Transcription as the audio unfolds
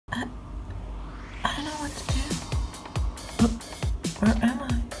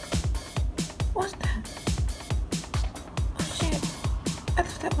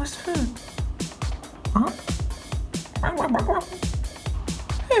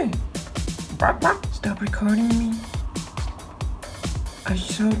Stop recording me. I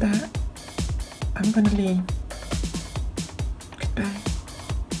showed that I'm gonna leave. Goodbye.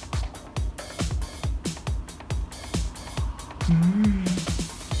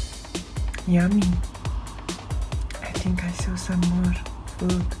 Yummy. I think I saw some more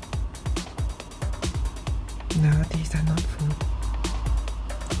food. No, these are not food.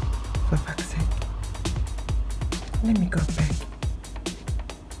 For fuck's sake. Let me go back.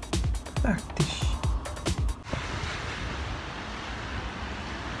 Fuck this shit.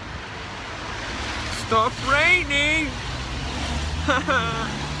 Stop raining!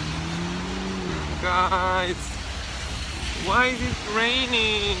 Guys, why is it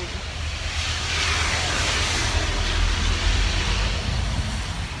raining?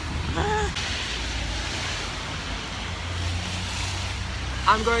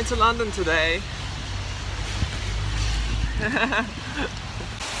 I'm going to London today.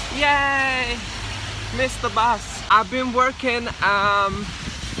 Yay! Missed the bus. I've been working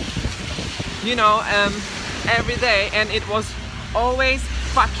every day, and it was always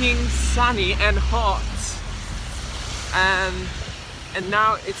fucking sunny and hot. And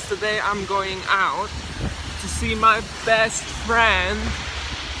now it's the day I'm going out to see my best friend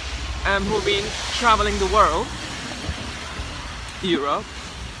who've been traveling the world, Europe,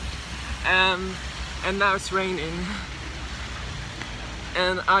 and now it's raining,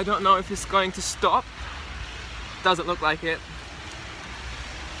 and I don't know if it's going to stop. Doesn't look like it,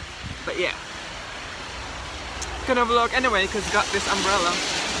 but yeah, gonna vlog anyway because got this umbrella.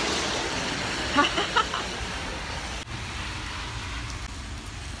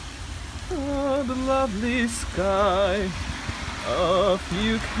 Oh, the lovely sky of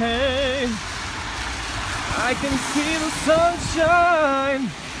UK. I can see the sunshine,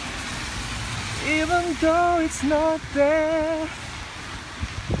 even though it's not there.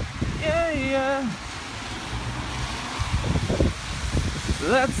 Yeah, yeah.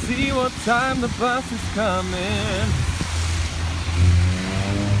 Let's see what time the bus is coming.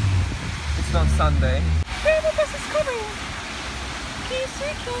 It's not Sunday. Hey, the bus is coming. Can you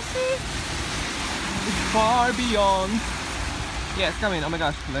see? Can you see? It's far beyond. Yeah, it's coming. Oh my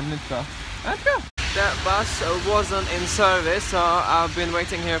gosh, let's go. Let's go. That bus wasn't in service, so I've been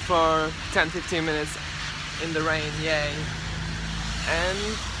waiting here for 10-15 minutes in the rain, yay. And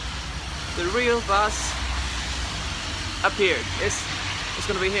the real bus appeared. It's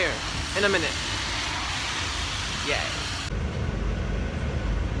gonna be here in a minute. Yay.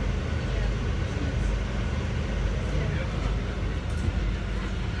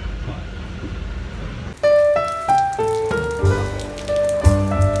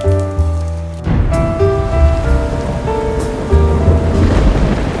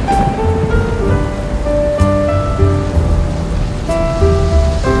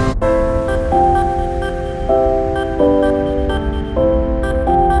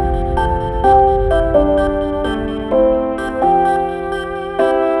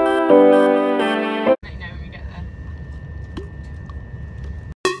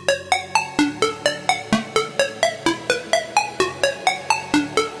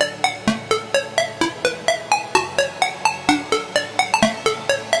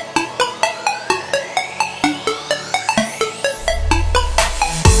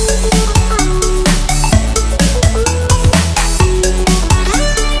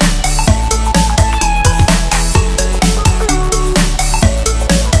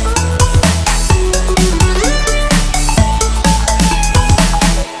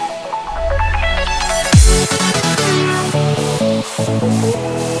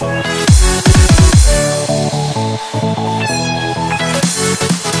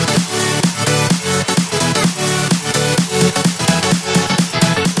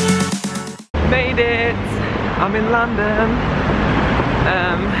 I'm in London,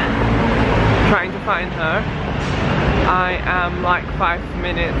 trying to find her. I am like 5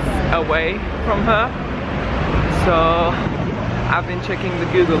 minutes away from her, so I've been checking the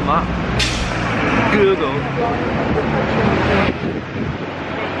Google map.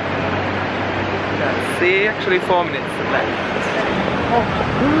 Let's see, actually 4 minutes left.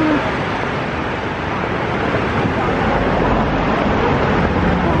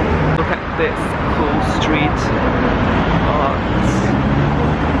 Look at this cool street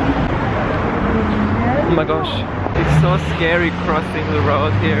oh my gosh, it's so scary crossing the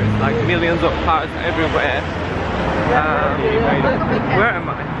road here. It's like millions of cars everywhere. Where am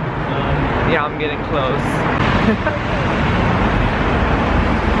I? Yeah, I'm getting close.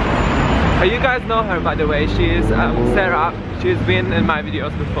 You guys know her, by the way. She is Sarah. She's been in my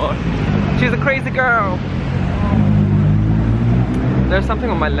videos before. She's a crazy girl. There's something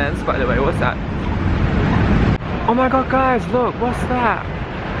on my lens, by the way. What's that? Oh my god, guys, look, what's that?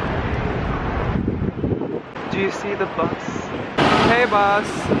 Do you see the bus? Hey, bus.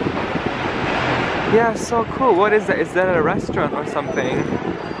 Yeah, so cool. What is that? Is that a restaurant or something?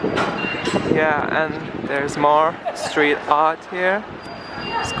 Yeah, and there's more street art here.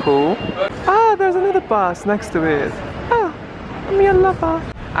 It's cool. Ah, there's another bus next to it. Ah, I'm your lover.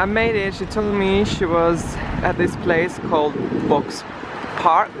 I made it. She told me she was at this place called Box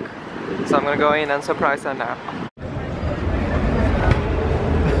Park. So I'm gonna go in and surprise her now.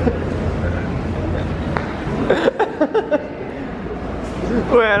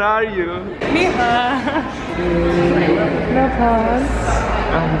 Where are you? No pants.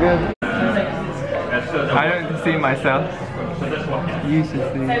 I'm good. I don't see myself. You should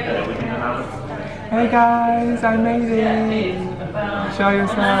see. Hey guys, I made it. Show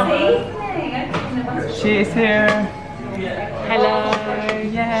yourself. She is here. Hello.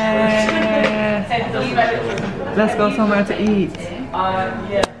 Yeah. Let's go somewhere to eat.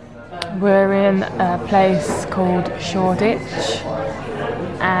 We're in a place called Shoreditch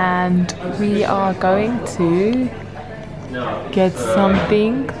and we are going to get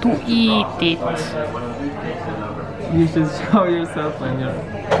something to eat it. You should show yourself when you're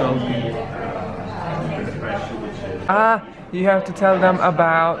talking. Ah, you have to tell them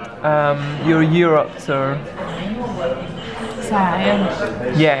about your Europe tour. So,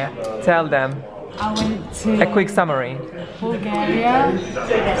 yeah, tell them. I went to a quick summary. Bulgaria,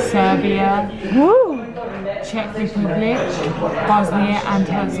 Serbia, woo! Czech Republic, Bosnia and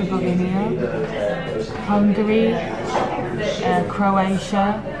Herzegovina, Hungary,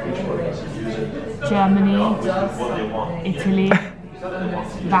 Croatia, Germany, Italy,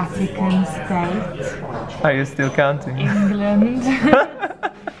 Vatican State. Are you still counting? England.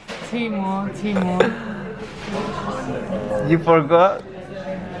 two more. You forgot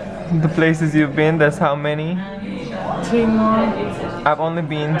the places you've been? That's how many? 2 more. I've only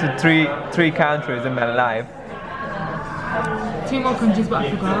been to three countries in my life. 2 more countries, but I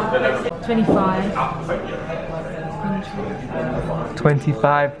forgot. 25 countries.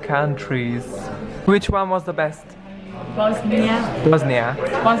 25 countries. Which one was the best? Bosnia. Bosnia.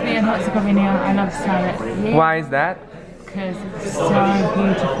 Bosnia and Herzegovina. I love Serbia. Why is that? Because it's so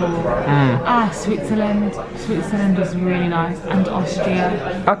beautiful. Switzerland. Switzerland is really nice, and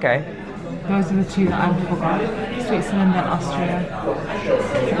Austria. Okay. Those are the 2 that I forgot. Switzerland and Austria.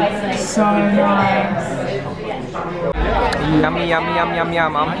 So nice. Yummy, yummy, yum, yum,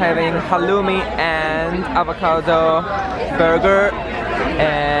 yum. I'm having halloumi and avocado burger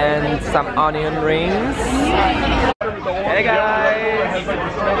and some onion rings. Hey guys,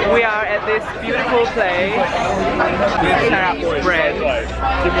 we are at this beautiful place with shut bread.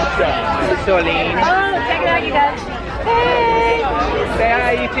 Solene. Oh, check it out, you guys. Hey! Say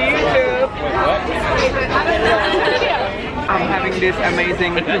hi to YouTube! I'm having this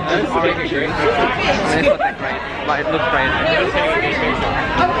amazing orange juice. And it's not that great, but it looks great.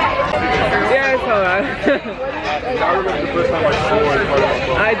 Yeah, it's alright.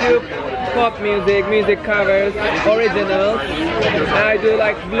 I do pop music, music covers, originals. And I do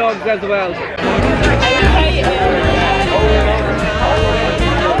like vlogs as well.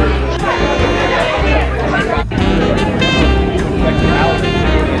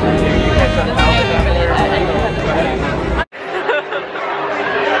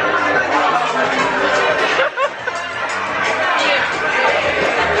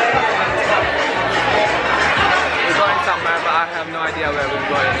 No idea where we're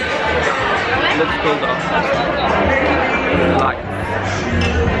going. Looks cool though. Lights.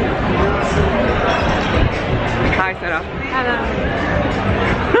 Hi Sarah. Hello.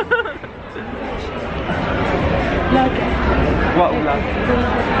 Vlog. What vlog?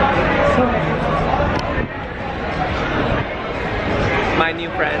 My new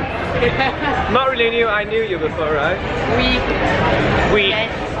friend. Not really new, I knew you before, right? We.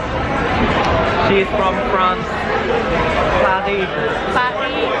 Yes. She's from France. Paris.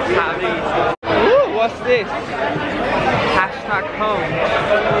 Ooh, what's this? Hashtag home.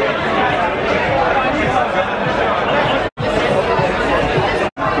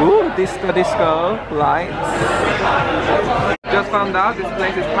 Ooh, disco lights. Just found out this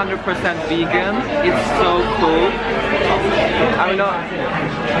place is 100% vegan. It's so cool. I mean,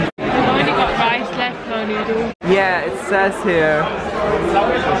 We've only got rice left, no noodles. yeah, it says here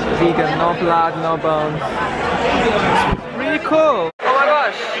vegan, no blood, no bones. Really cool. Oh my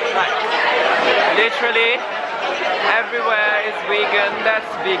gosh! Literally everywhere is vegan. That's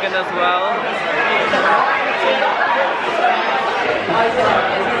vegan as well.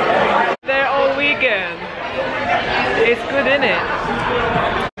 They're all vegan. It's good, isn't it?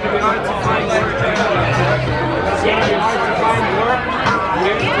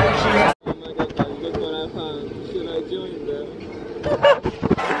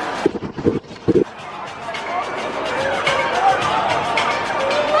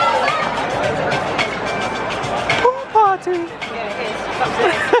 Pool party!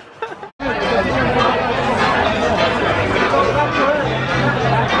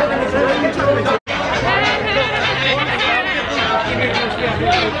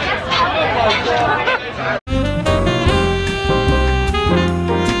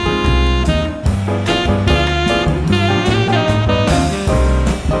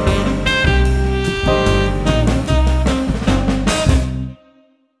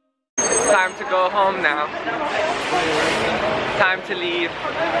 Time to go home now. Time to leave.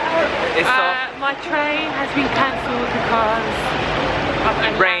 It's my train has been cancelled because of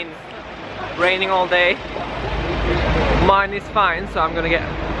rain. Raining all day. Mine is fine, so I'm gonna get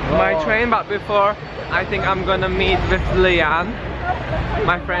my train, but before I think I'm gonna meet with Leanne,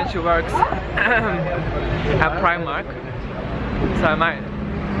 my friend. She works at Primark, so I might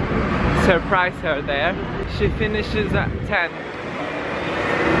surprise her there. She finishes at 10.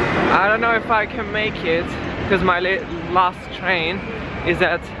 I don't know if I can make it because my last train is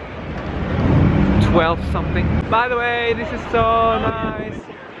at 12 something. By the way, this is so nice.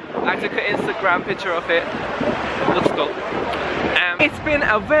 I took an Instagram picture of it. Looks cool. It's been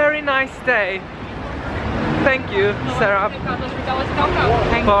a very nice day. Thank you, Sarah,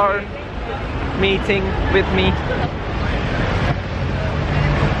 for meeting with me.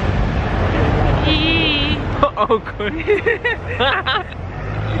 Oh, good.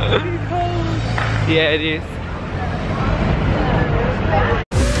 Yeah, it is.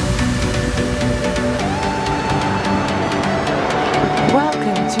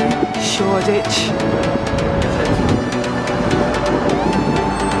 Welcome to Shoreditch.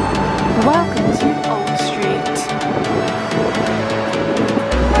 Welcome to Old Street.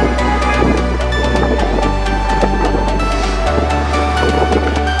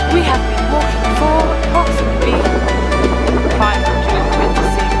 We have been walking for approximately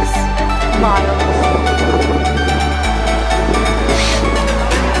 526 miles.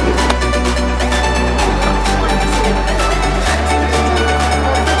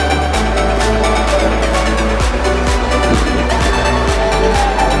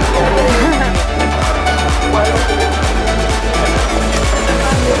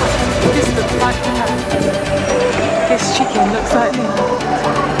 This looks like that. This chicken looks like that.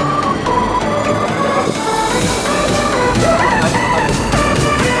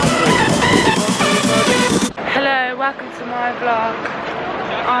 Hello, welcome to my vlog.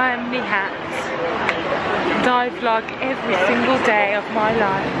 I'm Nihat and I vlog every single day of my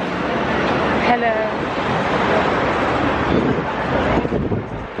life. Hello.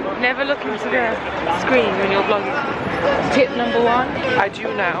 Never look into the screen when you're vlogging. Tip number 1. I do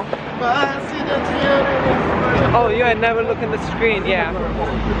now. Oh, yeah, never look in the screen, yeah.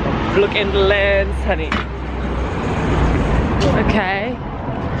 Look in the lens, honey. Okay.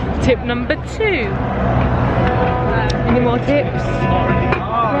 Tip number 2. Any more tips?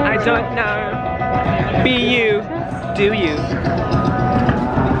 I don't know. Be you, do you.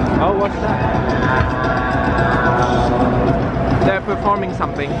 Oh, what's that? They're performing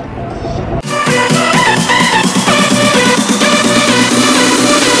something.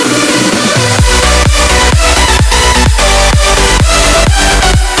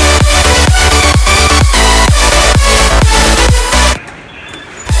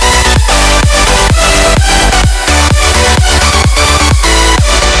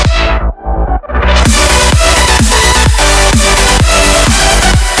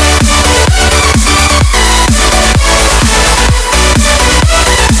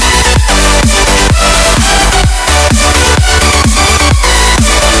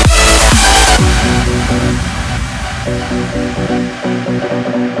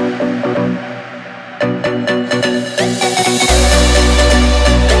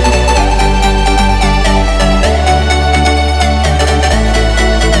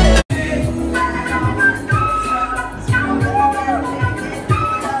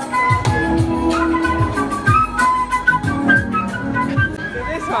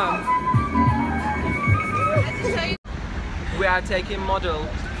 We are taking model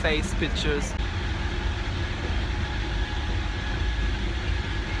face pictures.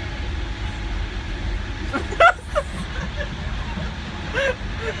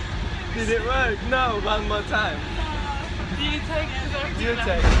 Did it work? No, one more time. Do you take it? You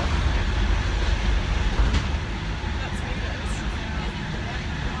take it.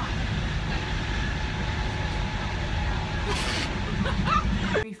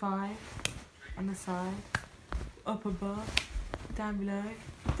 3-5 on the side, up above, down below.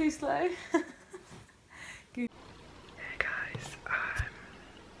 Too slow. Hey guys, I'm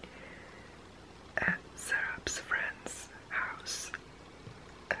at Sarah's friend's house.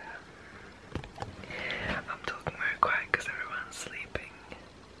 I'm talking very quiet because everyone's sleeping.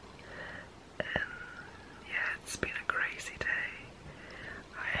 And yeah, it's been a crazy day.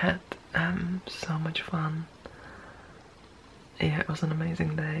 I had so much fun. Yeah, it was an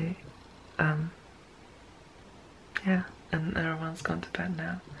amazing day. Yeah, and everyone's gone to bed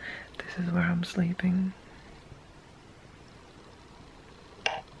now. This is where I'm sleeping.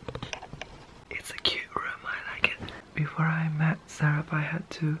 It's a cute room, I like it. Before I met Sarah, I had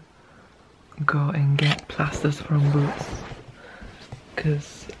to go and get plasters from Boots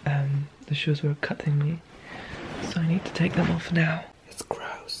because the shoes were cutting me, so I need to take them off now. It's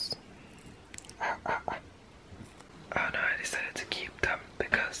gross. Ow, ow, ow. Oh no, I decided to keep them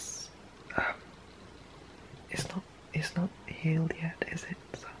because it's not healed yet.